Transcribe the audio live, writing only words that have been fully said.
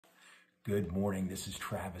Good morning. This is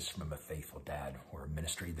Travis from A Faithful Dad. We're a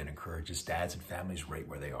ministry that encourages dads and families right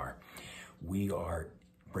where they are. We are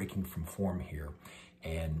breaking from form here,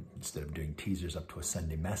 and instead of doing teasers up to a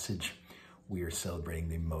Sunday message, we are celebrating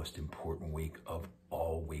the most important week of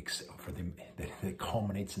all weeks, that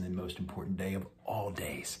culminates in the most important day of all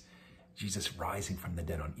days. Jesus rising from the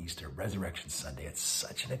dead on Easter, Resurrection Sunday. It's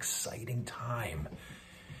such an exciting time.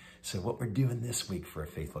 So what we're doing this week for A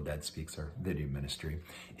Faithful Dad Speaks, our video ministry,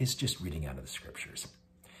 is just reading out of the scriptures.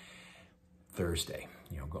 Thursday,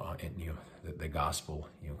 go on, and the gospel,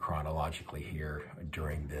 chronologically here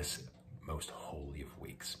during this most holy of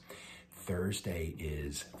weeks. Thursday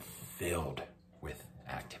is filled with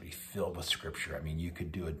activity, filled with scripture. I mean, you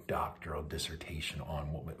could do a doctoral dissertation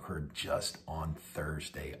on what occurred just on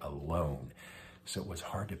Thursday alone. So it was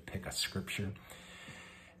hard to pick a scripture,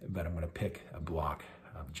 but I'm going to pick a block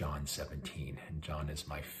of John 17. And John is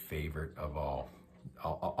my favorite of all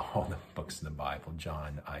the books in the Bible.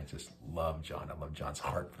 John, I just love John. I love John's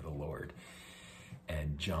heart for the Lord.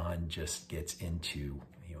 And John just gets into,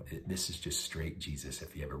 this is just straight Jesus.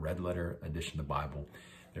 If you have a red letter edition of the Bible,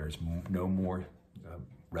 there's no more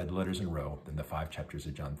red letters in a row than the 5 chapters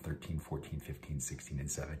of John: 13, 14, 15, 16,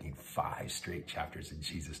 and 17. 5 straight chapters of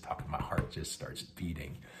Jesus talking. My heart just starts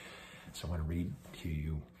beating. So I want to read to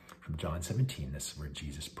you from John 17. This is where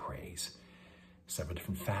Jesus prays. Several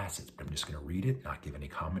different facets, but I'm just going to read it, not give any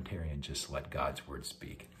commentary, and just let God's word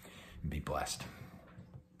speak. And be blessed.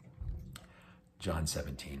 John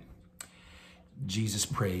 17. Jesus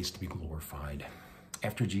prays to be glorified.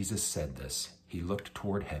 After Jesus said this, he looked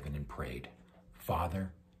toward heaven and prayed,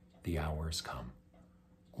 Father, the hour has come.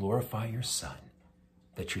 Glorify your Son,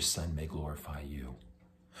 that your Son may glorify you.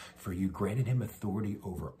 For you granted him authority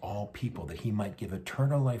over all people, that he might give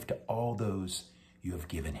eternal life to all those you have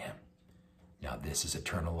given him. Now this is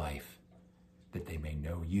eternal life, that they may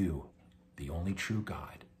know you, the only true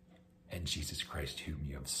God, and Jesus Christ whom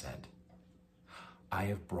you have sent. I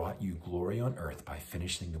have brought you glory on earth by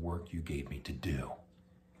finishing the work you gave me to do.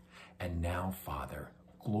 And now, Father,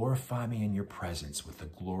 glorify me in your presence with the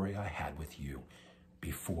glory I had with you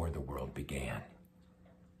before the world began.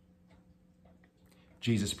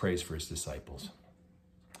 Jesus prays for his disciples.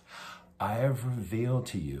 I have revealed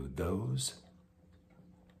to you to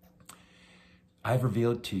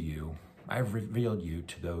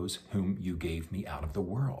those whom you gave me out of the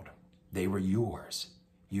world. They were yours.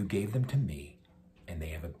 You gave them to me, and they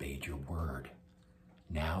have obeyed your word.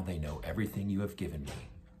 Now they know everything you have given me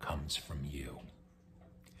comes from you.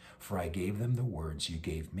 For I gave them the words you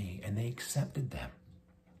gave me, and they accepted them.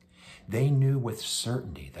 They knew with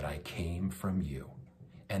certainty that I came from you,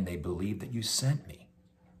 and they believe that you sent me.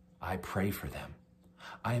 I pray for them.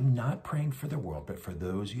 I am not praying for the world, but for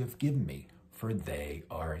those you have given me, for they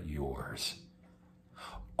are yours.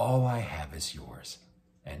 All I have is yours,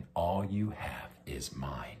 and all you have is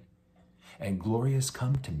mine. And glory has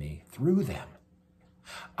come to me through them.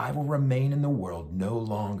 I will remain in the world no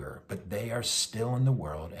longer, but they are still in the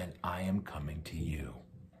world, and I am coming to you.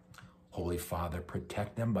 Holy Father,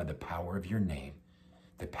 protect them by the power of your name,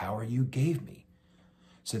 the power you gave me,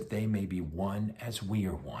 so that they may be one as we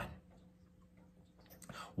are one.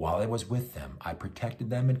 While I was with them, I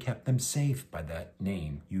protected them and kept them safe by that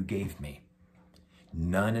name you gave me.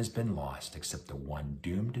 None has been lost except the one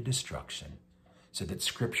doomed to destruction, so that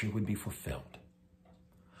Scripture would be fulfilled.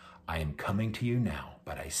 I am coming to you now,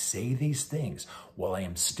 but I say these things while I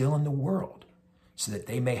am still in the world, so that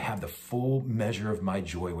they may have the full measure of my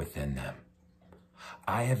joy within them.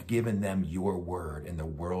 I have given them your word, and the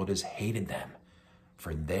world has hated them,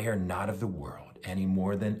 for they are not of the world any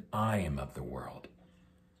more than I am of the world.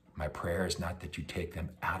 My prayer is not that you take them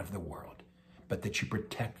out of the world, but that you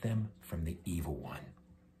protect them from the evil one.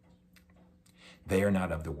 They are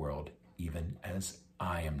not of the world, even as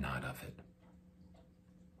I am not of it.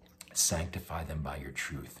 Sanctify them by your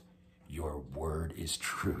truth. Your word is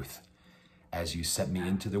truth. As you sent me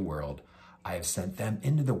into the world, I have sent them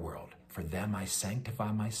into the world. For them I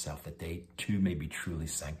sanctify myself, that they too may be truly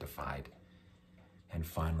sanctified. And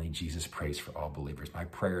finally, Jesus prays for all believers. My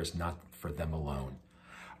prayer is not for them alone.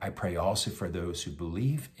 I pray also for those who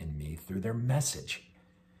believe in me through their message,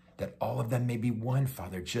 that all of them may be one,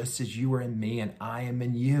 Father, just as you are in me and I am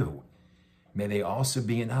in you. May they also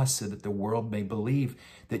be in us, so that the world may believe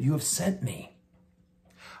that you have sent me.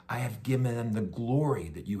 I have given them the glory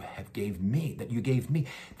that you gave me,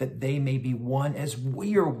 that they may be one as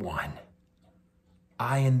we are one.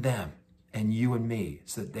 I and them, and you and me,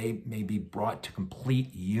 so that they may be brought to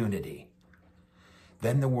complete unity.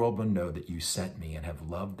 Then the world will know that you sent me and have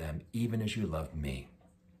loved them even as you loved me.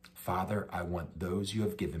 Father, I want those you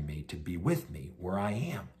have given me to be with me where I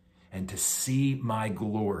am, and to see my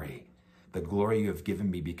glory, the glory you have given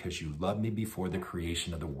me because you loved me before the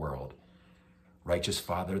creation of the world. Righteous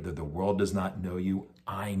Father, though the world does not know you,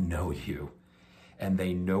 I know you, and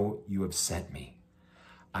they know you have sent me.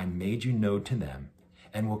 I made you known to them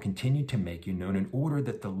and will continue to make you known in order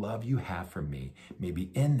that the love you have for me may be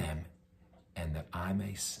in them and that I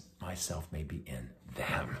myself may be in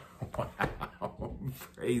them. Wow.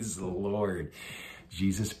 Praise the Lord.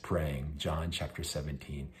 Jesus praying, John chapter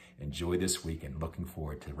 17. Enjoy this week and looking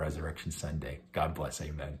forward to Resurrection Sunday. God bless.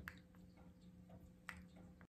 Amen.